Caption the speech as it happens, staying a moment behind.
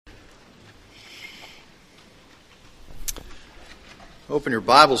Open your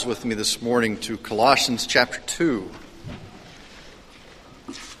Bibles with me this morning to Colossians chapter 2.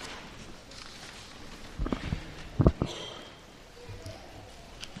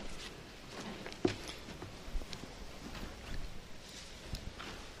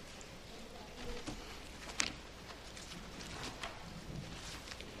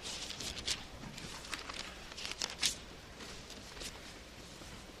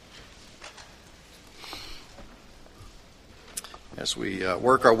 As we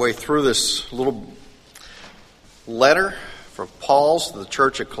work our way through this little letter from Paul's to the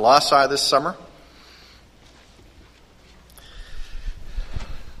church at Colossae this summer.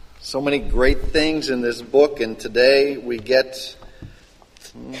 So many great things in this book, and today we get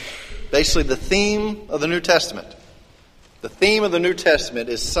basically the theme of the New Testament. The theme of the New Testament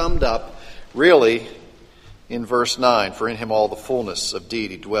is summed up really in verse 9. For in him all the fullness of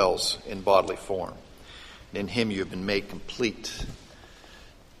deity dwells in bodily form. In him you have been made complete.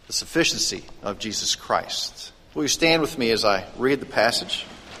 The sufficiency of Jesus Christ. Will you stand with me as I read the passage?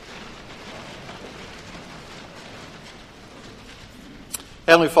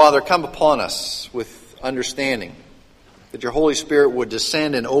 Heavenly Father, come upon us with understanding, that your Holy Spirit would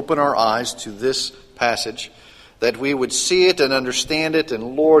descend and open our eyes to this passage, that we would see it and understand it,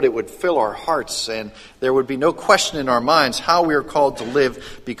 and Lord, it would fill our hearts, and there would be no question in our minds how we are called to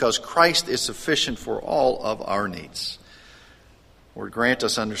live, because Christ is sufficient for all of our needs. Lord, grant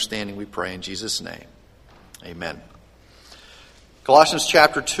us understanding, we pray in Jesus' name. Amen. Colossians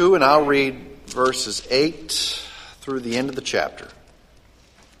chapter 2, and I'll read verses 8 through the end of the chapter.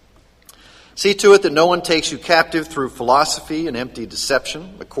 See to it that no one takes you captive through philosophy and empty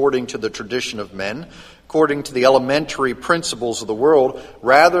deception, according to the tradition of men, according to the elementary principles of the world,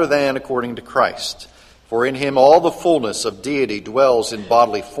 rather than according to Christ. For in him all the fullness of deity dwells in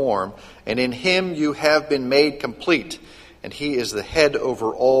bodily form, and in him you have been made complete, and he is the head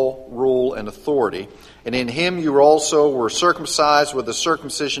over all rule and authority. And in him you also were circumcised with a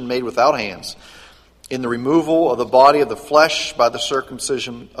circumcision made without hands, in the removal of the body of the flesh by the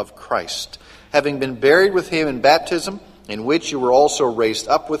circumcision of Christ, having been buried with him in baptism, in which you were also raised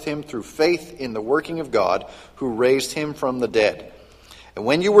up with him through faith in the working of God, who raised him from the dead. And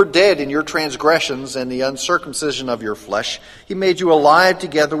when you were dead in your transgressions and the uncircumcision of your flesh, he made you alive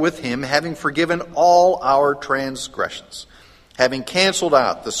together with him, having forgiven all our transgressions, having canceled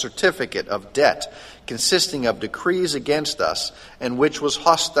out the certificate of debt consisting of decrees against us, and which was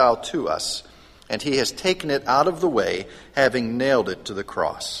hostile to us. And he has taken it out of the way, having nailed it to the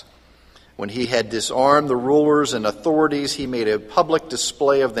cross. When he had disarmed the rulers and authorities, he made a public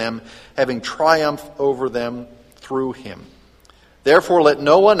display of them, having triumphed over them through him. Therefore let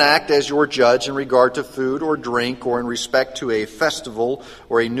no one act as your judge in regard to food or drink, or in respect to a festival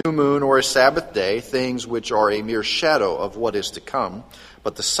or a new moon or a Sabbath day, things which are a mere shadow of what is to come,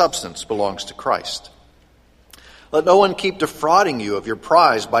 but the substance belongs to Christ. Let no one keep defrauding you of your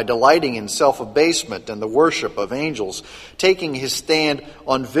prize by delighting in self-abasement and the worship of angels, taking his stand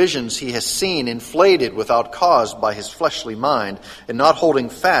on visions he has seen, inflated without cause by his fleshly mind, and not holding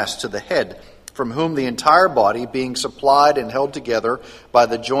fast to the head, from whom the entire body, being supplied and held together by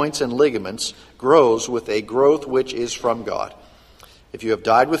the joints and ligaments, grows with a growth which is from God. If you have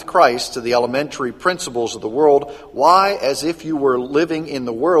died with Christ to the elementary principles of the world, why, as if you were living in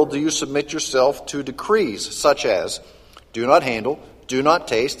the world, do you submit yourself to decrees such as, do not handle, do not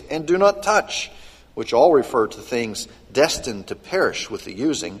taste, and do not touch, which all refer to things destined to perish with the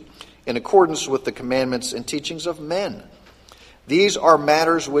using, in accordance with the commandments and teachings of men? These are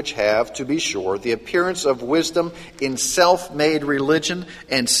matters which have, to be sure, the appearance of wisdom in self-made religion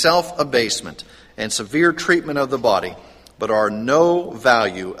and self-abasement and severe treatment of the body, but are no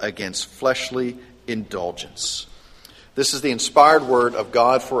value against fleshly indulgence. This is the inspired word of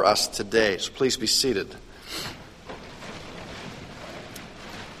God for us today. So please be seated.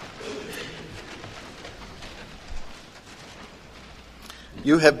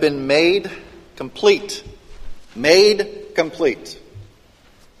 You have been made complete. Made complete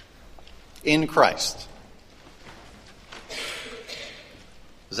in Christ.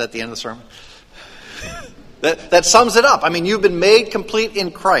 Is that the end of the sermon? That sums it up. I mean, you've been made complete in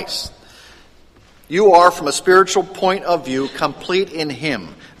Christ. You are, from a spiritual point of view, complete in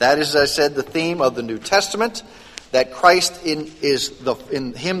him. That is, as I said, the theme of the New Testament, that Christ in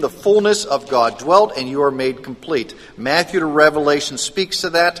him the fullness of God dwelt, and you are made complete. Matthew to Revelation speaks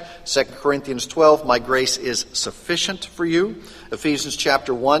to that. 2 Corinthians 12, my grace is sufficient for you. Ephesians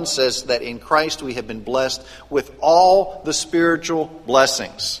chapter 1 says that in Christ we have been blessed with all the spiritual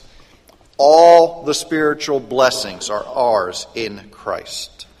blessings. All the spiritual blessings are ours in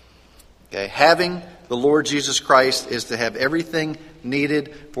Christ. Okay? Having the Lord Jesus Christ is to have everything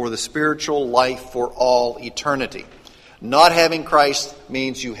needed for the spiritual life for all eternity. Not having Christ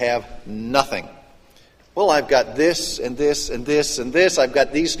means you have nothing. Well, I've got this and this and this and this. I've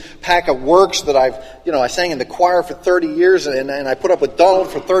got these pack of works that I sang in the choir for 30 years and I put up with Donald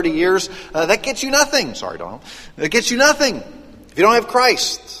for 30 years. That gets you nothing. Sorry, Donald. That gets you nothing if you don't have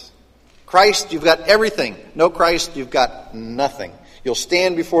Christ. Christ, you've got everything. No Christ, you've got nothing. You'll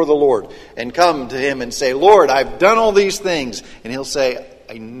stand before the Lord and come to Him and say, Lord, I've done all these things. And He'll say,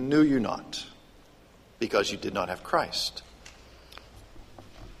 I knew you not, because you did not have Christ.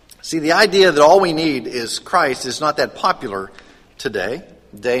 See, the idea that all we need is Christ is not that popular today,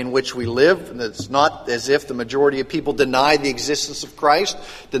 the day in which we live. It's not as if the majority of people deny the existence of Christ,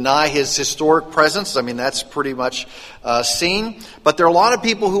 deny His historic presence. I mean, that's pretty much seen. But there are a lot of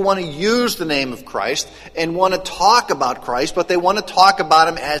people who want to use the name of Christ and want to talk about Christ, but they want to talk about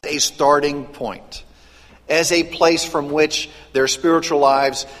Him as a starting point, as a place from which their spiritual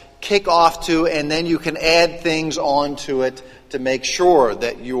lives kick off to, and then you can add things onto it to make sure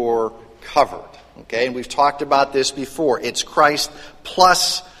that you're covered. Okay, and we've talked about this before. It's Christ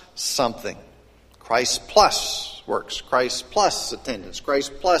plus something. Christ plus works. Christ plus attendance.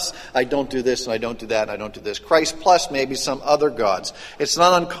 Christ plus I don't do this and I don't do that and I don't do this. Christ plus maybe some other gods. It's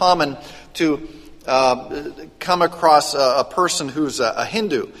not uncommon to come across a person who's a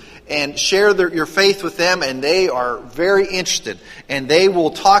Hindu and share your faith with them, and they are very interested. And they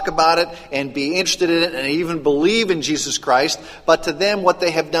will talk about it and be interested in it and even believe in Jesus Christ. But to them, what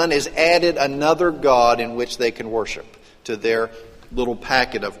they have done is added another god in which they can worship to their little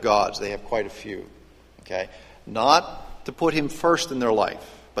packet of gods. They have quite a few. Okay? Not to put Him first in their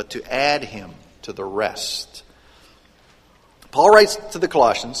life, but to add Him to the rest. Paul writes to the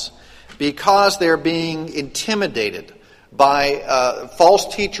Colossians, because they're being intimidated by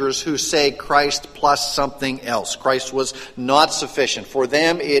false teachers who say Christ plus something else. Christ was not sufficient. For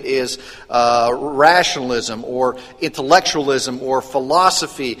them it is rationalism or intellectualism or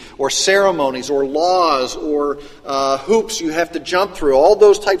philosophy or ceremonies or laws or hoops you have to jump through. All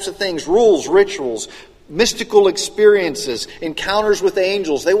those types of things, rules, rituals, mystical experiences, encounters with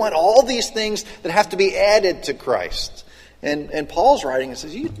angels. They want all these things that have to be added to Christ. And Paul's writing and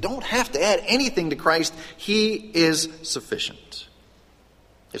says, you don't have to add anything to Christ. He is sufficient.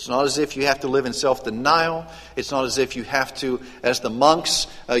 It's not as if you have to live in self-denial. It's not as if you have to, as the monks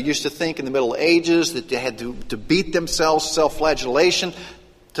used to think in the Middle Ages, that they had to beat themselves, self-flagellation,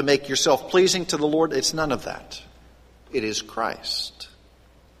 to make yourself pleasing to the Lord. It's none of that. It is Christ.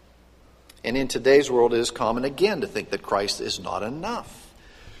 And in today's world, it is common again to think that Christ is not enough.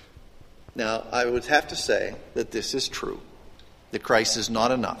 Now, I would have to say that this is true. That Christ is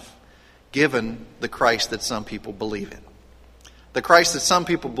not enough, given the Christ that some people believe in. The Christ that some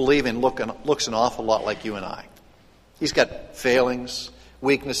people believe in looks an awful lot like you and I. He's got failings,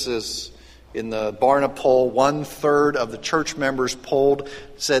 weaknesses. In the Barna poll, 1/3 of the church members polled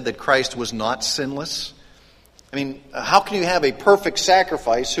said that Christ was not sinless. I mean, how can you have a perfect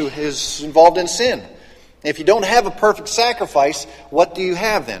sacrifice who is involved in sin? If you don't have a perfect sacrifice, what do you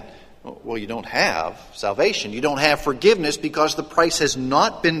have then? Well, you don't have salvation. You don't have forgiveness because the price has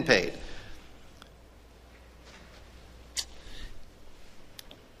not been paid.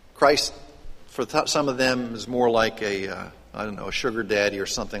 Christ, for some of them, is more like a sugar daddy or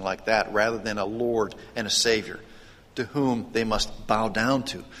something like that, rather than a Lord and a Savior to whom they must bow down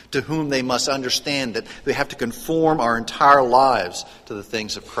to whom they must understand that they have to conform our entire lives to the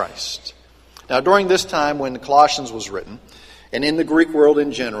things of Christ. Now, during this time when Colossians was written, and in the Greek world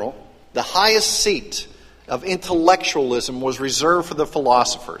in general, the highest seat of intellectualism was reserved for the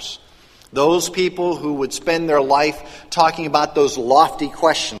philosophers. Those people who would spend their life talking about those lofty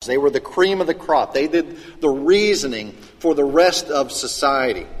questions. They were the cream of the crop. They did the reasoning for the rest of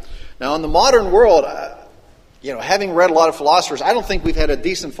society. Now, in the modern world, having read a lot of philosophers, I don't think we've had a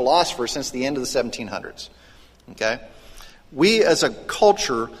decent philosopher since the end of the 1700s. Okay? We as a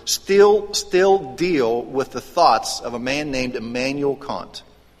culture still deal with the thoughts of a man named Immanuel Kant.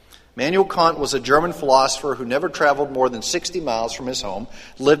 Immanuel Kant was a German philosopher who never traveled more than 60 miles from his home,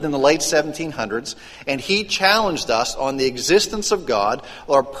 lived in the late 1700s, and he challenged us on the existence of God,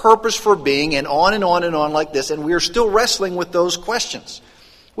 our purpose for being, and on and on and on like this, and we are still wrestling with those questions.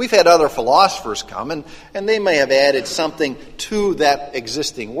 We've had other philosophers come, and they may have added something to that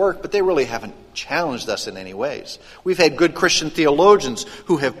existing work, but they really haven't challenged us in any ways. We've had good Christian theologians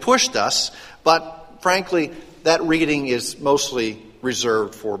who have pushed us, but frankly, that reading is mostly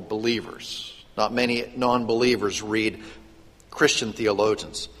reserved for believers. Not many non-believers read Christian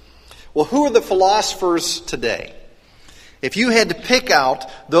theologians. Well, who are the philosophers today? If you had to pick out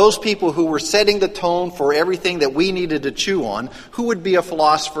those people who were setting the tone for everything that we needed to chew on, who would be a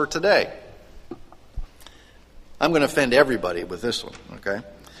philosopher today? I'm going to offend everybody with this one, okay?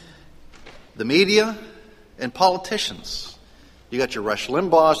 The media and politicians. You got your Rush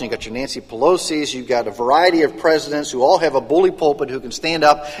Limbaughs, and you got your Nancy Pelosi's, you got a variety of presidents who all have a bully pulpit who can stand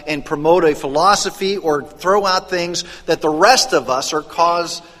up and promote a philosophy or throw out things that the rest of us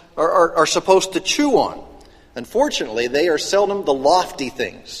are supposed to chew on. Unfortunately, they are seldom the lofty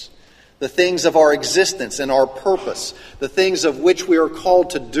things, the things of our existence and our purpose, the things of which we are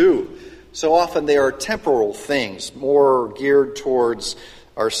called to do. So often they are temporal things, more geared towards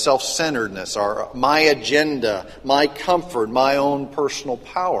our self-centeredness, my agenda, my comfort, my own personal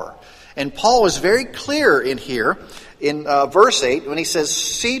power. And Paul is very clear in here, in verse 8, when he says,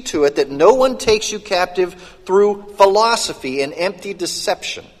 "See to it that no one takes you captive through philosophy and empty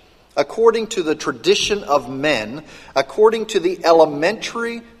deception, according to the tradition of men, according to the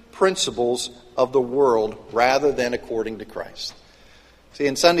elementary principles of the world, rather than according to Christ." See,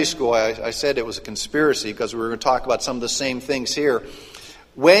 in Sunday school, I said it was a conspiracy because we were going to talk about some of the same things here.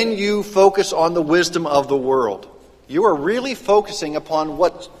 When you focus on the wisdom of the world, you are really focusing upon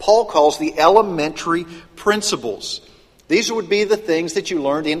what Paul calls the elementary principles. These would be the things that you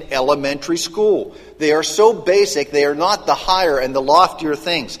learned in elementary school. They are so basic, they are not the higher and the loftier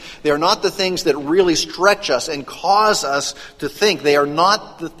things. They are not the things that really stretch us and cause us to think. They are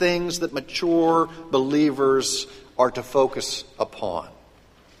not the things that mature believers are to focus upon.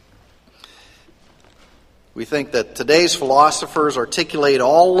 We think that today's philosophers articulate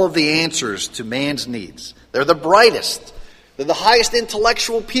all of the answers to man's needs. They're the brightest. They're the highest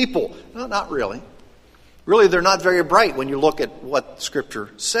intellectual people. No, not really. Really, they're not very bright when you look at what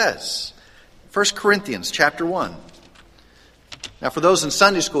Scripture says. 1 Corinthians chapter 1. Now, for those in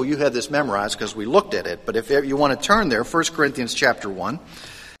Sunday school, you had this memorized because we looked at it. But if you want to turn there, 1 Corinthians chapter 1,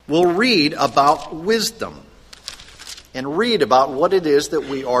 we'll read about wisdom and read about what it is that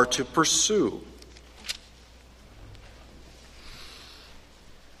we are to pursue.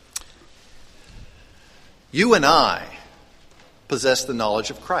 You and I possess the knowledge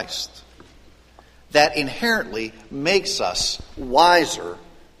of Christ. That inherently makes us wiser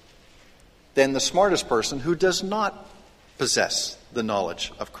than the smartest person who does not possess the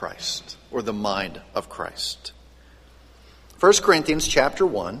knowledge of Christ or the mind of Christ. 1 Corinthians chapter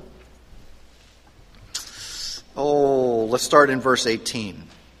 1. Let's start in verse 18.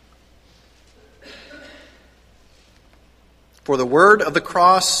 For the word of the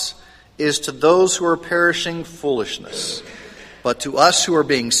cross is to those who are perishing foolishness, but to us who are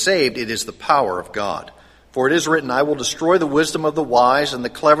being saved it is the power of God. For it is written, I will destroy the wisdom of the wise, and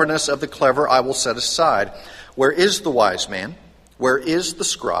the cleverness of the clever I will set aside. Where is the wise man? Where is the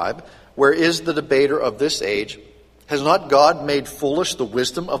scribe? Where is the debater of this age? Has not God made foolish the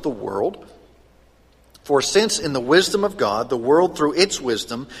wisdom of the world? For since in the wisdom of God, the world through its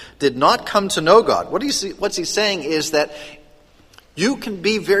wisdom did not come to know God. What's he saying is that you can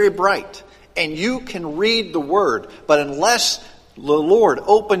be very bright and you can read the Word, but unless the Lord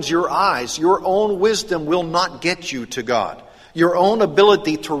opens your eyes, your own wisdom will not get you to God. Your own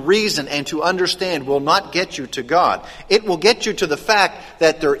ability to reason and to understand will not get you to God. It will get you to the fact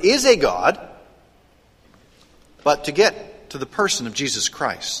that there is a God, but to get to the person of Jesus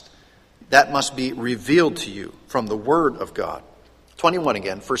Christ, that must be revealed to you from the Word of God. 21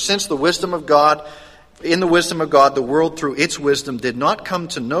 again. For since the wisdom of God, in the wisdom of God, the world through its wisdom did not come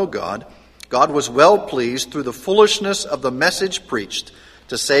to know God, God was well pleased through the foolishness of the message preached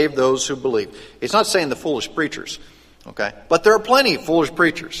to save those who believe. It's not saying the foolish preachers, okay? But there are plenty of foolish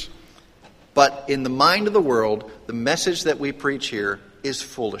preachers. But in the mind of the world, the message that we preach here is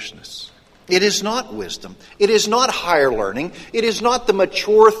foolishness. It is not wisdom. It is not higher learning. It is not the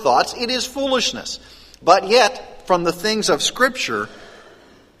mature thoughts. It is foolishness. But yet, from the things of Scripture,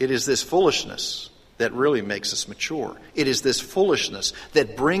 it is this foolishness that really makes us mature. It is this foolishness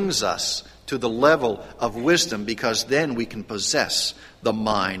that brings us to the level of wisdom, because then we can possess the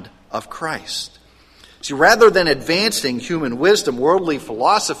mind of Christ. See, rather than advancing human wisdom, worldly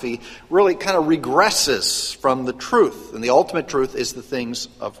philosophy really kind of regresses from the truth. And the ultimate truth is the things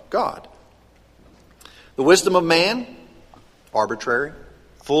of God. The wisdom of man, arbitrary,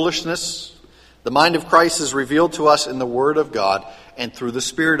 foolishness. The mind of Christ is revealed to us in the Word of God and through the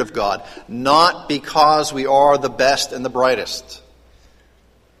Spirit of God, not because we are the best and the brightest.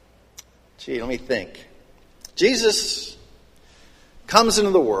 Let me think. Jesus comes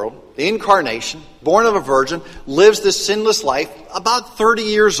into the world, the incarnation, born of a virgin, lives this sinless life. About 30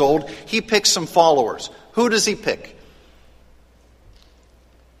 years old, he picks some followers. Who does he pick?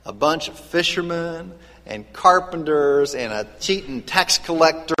 A bunch of fishermen and carpenters and a cheating tax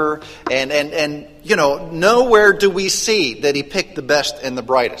collector. And nowhere do we see that he picked the best and the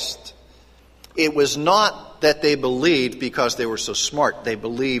brightest. It was not that they believed because they were so smart. They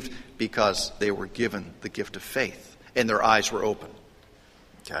believed because they were given the gift of faith and their eyes were open.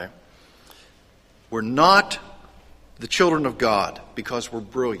 Okay? We're not the children of God because we're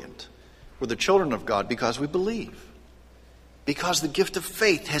brilliant. We're the children of God because we believe. Because the gift of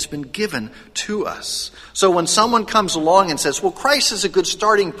faith has been given to us. So when someone comes along and says, well, Christ is a good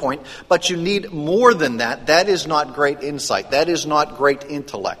starting point, but you need more than that, that is not great insight. That is not great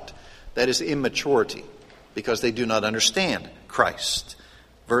intellect. That is immaturity because they do not understand Christ.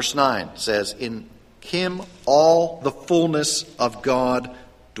 Verse 9 says, in him all the fullness of God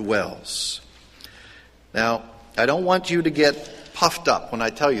dwells. Now, I don't want you to get puffed up when I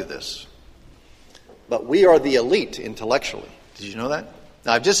tell you this, but we are the elite intellectually. Did you know that?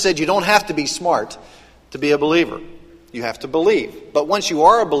 Now, I've just said you don't have to be smart to be a believer. You have to believe. But once you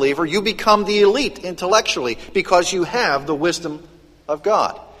are a believer, you become the elite intellectually because you have the wisdom of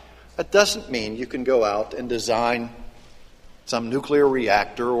God. That doesn't mean you can go out and design some nuclear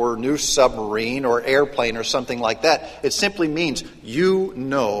reactor or new submarine or airplane or something like that. It simply means you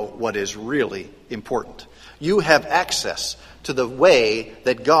know what is really important. You have access to the way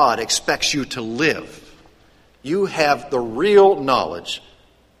that God expects you to live. You have the real knowledge,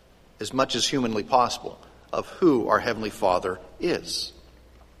 as much as humanly possible, of who our Heavenly Father is.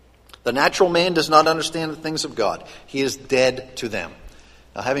 The natural man does not understand the things of God. He is dead to them.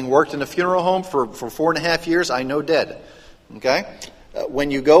 Now, having worked in a funeral home for 4.5 years, I know dead. Okay? When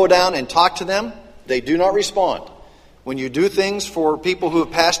you go down and talk to them, they do not respond. When you do things for people who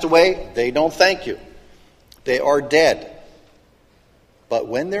have passed away, they don't thank you. They are dead. But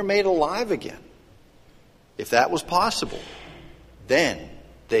when they're made alive again, if that was possible, then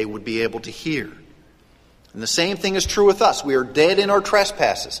they would be able to hear. And the same thing is true with us. We are dead in our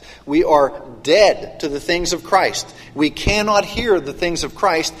trespasses. We are dead to the things of Christ. We cannot hear the things of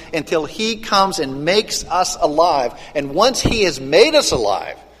Christ until He comes and makes us alive. And once He has made us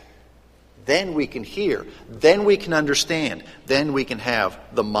alive, then we can hear. Then we can understand. Then we can have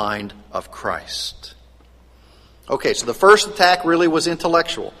the mind of Christ. Okay, so the first attack really was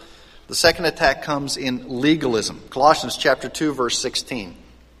intellectual. The second attack comes in legalism. Colossians chapter 2, verse 16.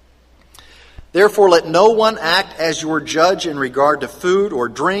 Therefore, let no one act as your judge in regard to food or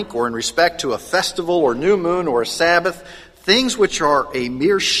drink or in respect to a festival or new moon or a Sabbath, things which are a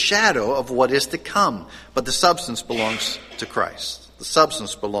mere shadow of what is to come. But the substance belongs to Christ. The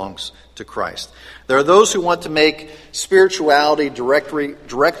substance belongs to Christ. There are those who want to make spirituality directly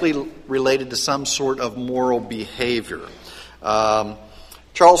related to some sort of moral behavior.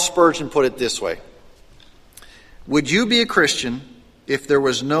 Charles Spurgeon put it this way. Would you be a Christian if there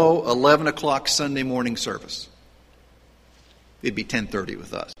was no 11 o'clock Sunday morning service? It'd be 10:30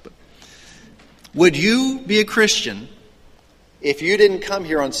 with us. But would you be a Christian if you didn't come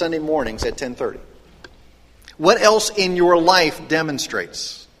here on Sunday mornings at 10:30? What else in your life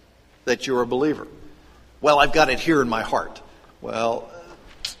demonstrates that you're a believer? Well, I've got it here in my heart. Well,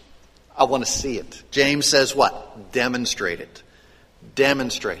 I want to see it. James says what? Demonstrate it.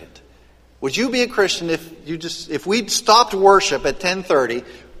 Demonstrate it. Would you be a Christian if we'd stopped worship at 10:30?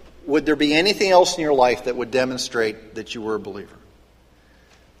 Would there be anything else in your life that would demonstrate that you were a believer?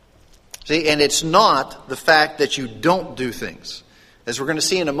 See, and it's not the fact that you don't do things. As we're going to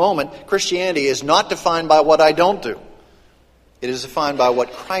see in a moment, Christianity is not defined by what I don't do. It is defined by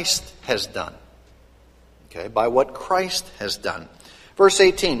what Christ has done. Okay, by what Christ has done. Verse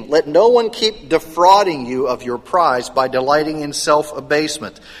 18, let no one keep defrauding you of your prize by delighting in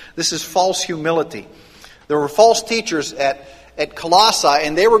self-abasement. This is false humility. There were false teachers at Colossae,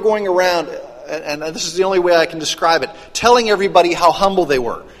 and they were going around, and this is the only way I can describe it, telling everybody how humble they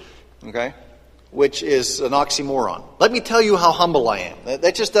were. Okay? Which is an oxymoron. Let me tell you how humble I am.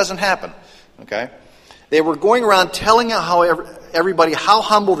 That just doesn't happen. Okay? They were going around telling everybody how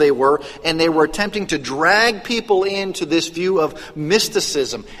humble they were, and they were attempting to drag people into this view of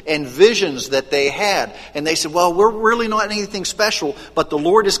mysticism and visions that they had. And they said, well, we're really not anything special, but the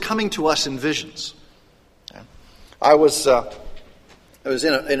Lord is coming to us in visions. I was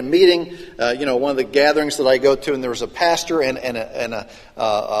in a meeting, one of the gatherings that I go to, and there was a pastor and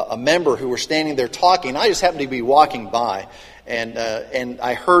a member who were standing there talking. I just happened to be walking by. And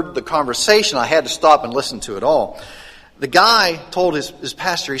I heard the conversation. I had to stop and listen to it all. The guy told his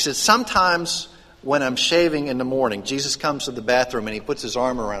pastor, he said, sometimes when I'm shaving in the morning, Jesus comes to the bathroom and he puts his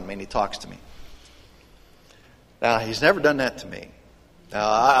arm around me and he talks to me. Now, he's never done that to me. Now,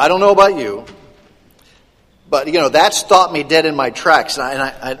 I don't know about you, but, that stopped me dead in my tracks.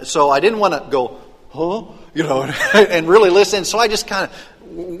 So I didn't want to go, huh? And really listen. So I just kind of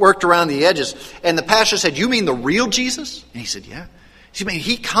worked around the edges. And the pastor said, you mean the real Jesus? And he said, yeah. You mean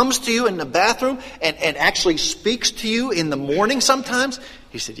he comes to you in the bathroom and actually speaks to you in the morning sometimes?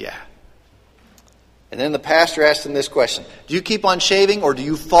 He said, yeah. And then the pastor asked him this question. Do you keep on shaving or do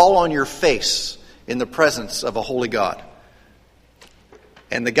you fall on your face in the presence of a holy God?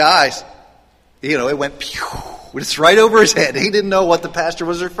 And the guys, it went pew. It's right over his head. He didn't know what the pastor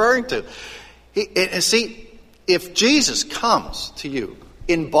was referring to. And see, if Jesus comes to you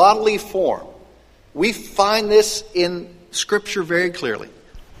in bodily form, we find this in Scripture very clearly.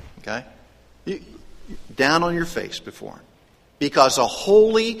 Okay? Down on your face before him. Because a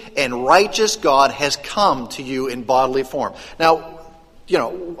holy and righteous God has come to you in bodily form. Now,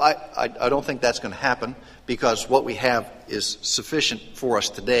 I don't think that's going to happen because what we have is sufficient for us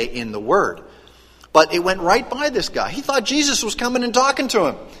today in the Word. But it went right by this guy. He thought Jesus was coming and talking to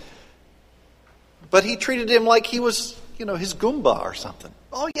him. But he treated him like he was, his Goomba or something.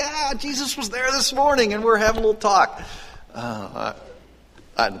 Oh yeah, Jesus was there this morning and we're having a little talk. I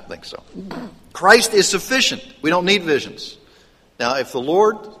don't think so. Christ is sufficient. We don't need visions. Now, if the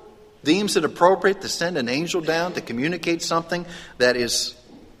Lord deems it appropriate to send an angel down to communicate something that is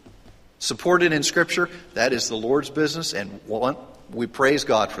supported in Scripture, that is the Lord's business, and we praise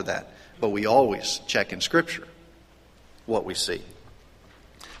God for that. But we always check in Scripture what we see.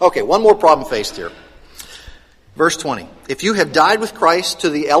 Okay, one more problem faced here. Verse 20. If you have died with Christ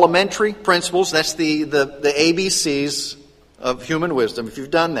to the elementary principles, that's the ABCs of human wisdom, if you've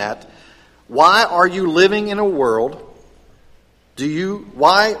done that, why are you living in a world?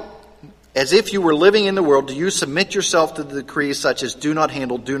 As if you were living in the world, do you submit yourself to the decrees such as do not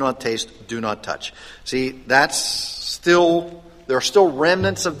handle, do not taste, do not touch? See, there are still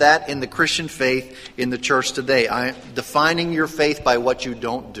remnants of that in the Christian faith in the church today. I'm defining your faith by what you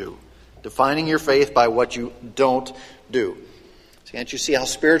don't do. Defining your faith by what you don't do. Can't you see how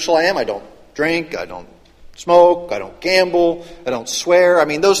spiritual I am? I don't drink, I don't smoke, I don't gamble, I don't swear. I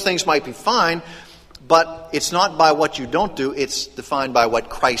mean, those things might be fine, but it's not by what you don't do, it's defined by what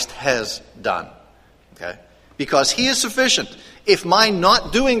Christ has done. Okay? Because He is sufficient. If my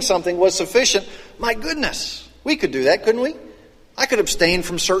not doing something was sufficient, my goodness, we could do that, couldn't we? I could abstain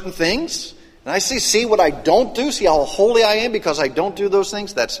from certain things. And I see what I don't do, see how holy I am because I don't do those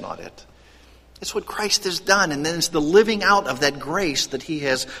things. That's not it. It's what Christ has done. And then it's the living out of that grace that He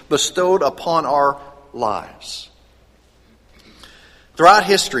has bestowed upon our lives. Throughout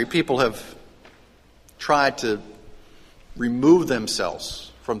history, people have tried to remove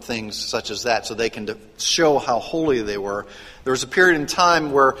themselves from things such as that so they can show how holy they were. There was a period in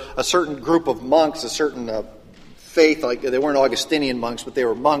time where a certain group of monks, a certain faith, like they weren't Augustinian monks, but they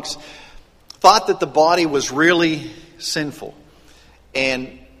were monks, thought that the body was really sinful.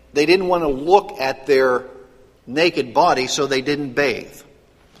 And they didn't want to look at their naked body, so they didn't bathe.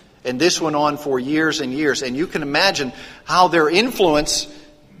 And this went on for years and years. And you can imagine how their influence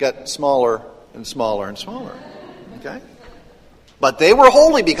got smaller and smaller and smaller. Okay? But they were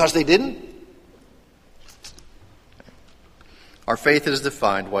holy because they didn't. Our faith is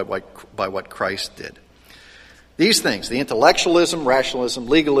defined by what Christ did. These things, the intellectualism, rationalism,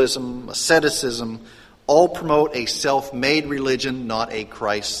 legalism, asceticism, all promote a self-made religion, not a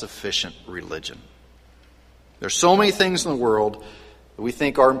Christ-sufficient religion. There's so many things in the world that we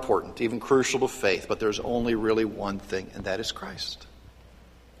think are important, even crucial to faith, but there's only really one thing, and that is Christ.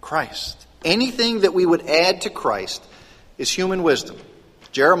 Christ. Anything that we would add to Christ is human wisdom.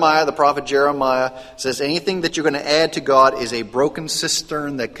 Jeremiah, the prophet Jeremiah, says anything that you're going to add to God is a broken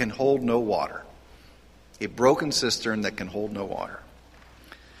cistern that can hold no water. A broken cistern that can hold no water.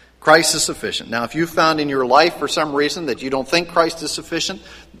 Christ is sufficient. Now, if you found in your life for some reason that you don't think Christ is sufficient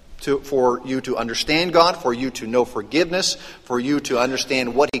for you to understand God, for you to know forgiveness, for you to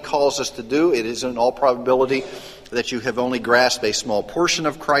understand what He calls us to do, it is in all probability that you have only grasped a small portion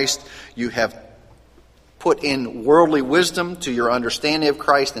of Christ. You have put in worldly wisdom to your understanding of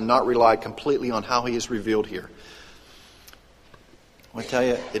Christ and not relied completely on how He is revealed here. I tell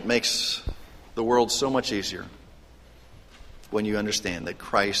you, it makes the world so much easier when you understand that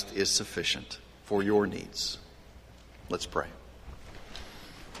Christ is sufficient for your needs. Let's pray.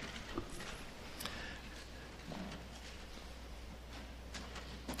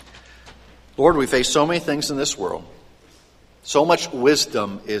 Lord, we face so many things in this world. So much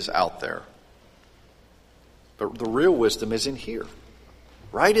wisdom is out there. But the real wisdom is in here.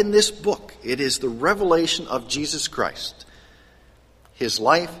 Right in this book. It is the revelation of Jesus Christ. His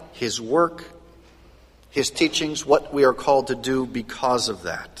life, His work, His teachings, what we are called to do because of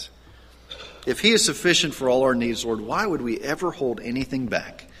that. If He is sufficient for all our needs, Lord, why would we ever hold anything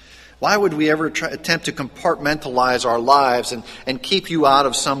back? Why would we ever attempt to compartmentalize our lives and keep you out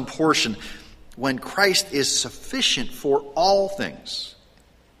of some portion when Christ is sufficient for all things,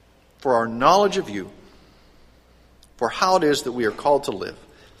 for our knowledge of you, for how it is that we are called to live,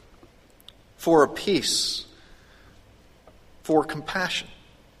 for a peace, for compassion,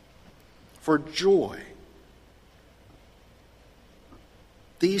 for joy.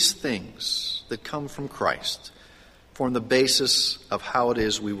 These things that come from Christ form the basis of how it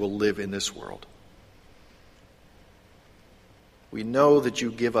is we will live in this world. We know that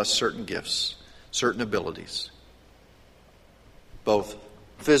you give us certain gifts, certain abilities, both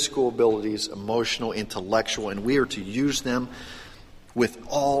physical abilities, emotional, intellectual, and we are to use them with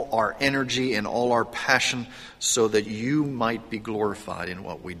all our energy and all our passion so that you might be glorified in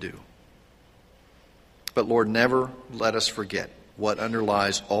what we do. But Lord, never let us forget what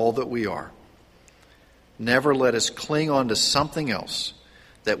underlies all that we are. Never let us cling on to something else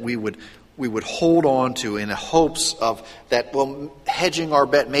that we would hold on to in hopes of that, well, hedging our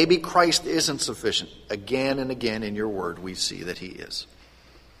bet. Maybe Christ isn't sufficient. Again and again in your word we see that he is.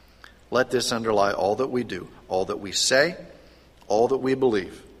 Let this underlie all that we do, all that we say, all that we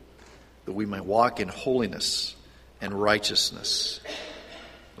believe, that we may walk in holiness and righteousness,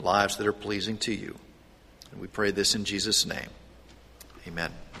 lives that are pleasing to you. And we pray this in Jesus' name.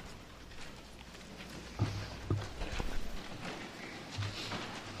 Amen.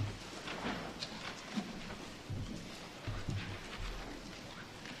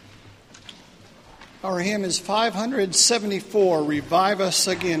 Our hymn is 574, Revive Us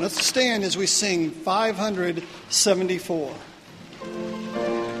Again. Let's stand as we sing 574.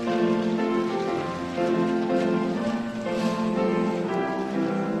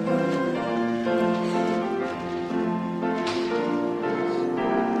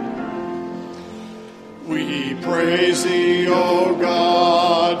 We praise thee, O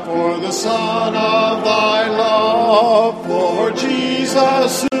God, for the Son of thy love, for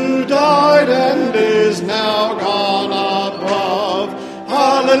Jesus who died and is now gone above.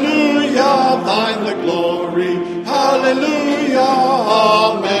 Hallelujah, thine the glory. Hallelujah,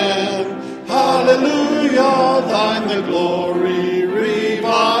 amen. Hallelujah, thine the glory.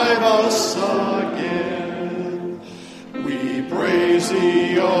 Revive us again. We praise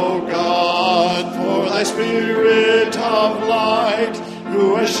thee, O God, for thy Spirit of light,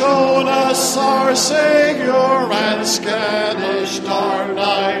 who has shown us our Savior and scanished our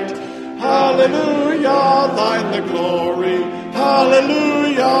night. Hallelujah, thine the glory.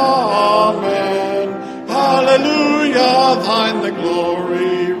 Hallelujah, amen. Hallelujah, thine the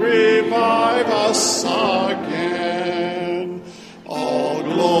glory. Revive us again. All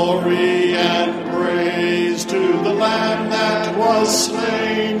glory and praise to the Lamb that was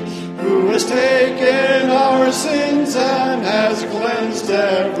slain, who has taken our sins and has cleansed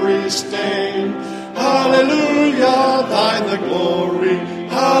every stain. Hallelujah, thine the glory.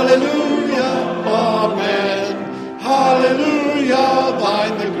 Hallelujah, amen. Hallelujah,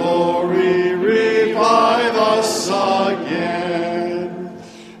 thine the glory. Revive us again.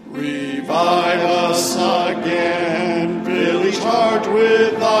 Revive us again. Fill each heart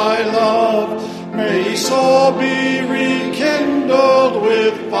with thy love. May each soul be rekindled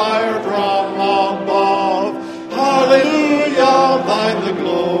with fire from above. Hallelujah, thine the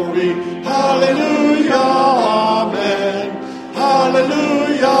glory. Hallelujah, amen.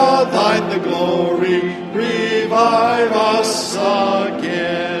 Hallelujah, thine the glory. Revive us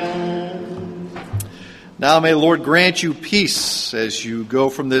again. Now may the Lord grant you peace as you go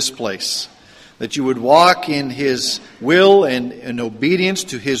from this place, that you would walk in his will and in obedience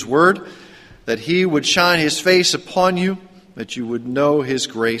to his word, that he would shine his face upon you, that you would know his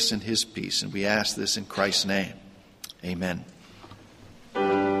grace and his peace. And we ask this in Christ's name. Amen.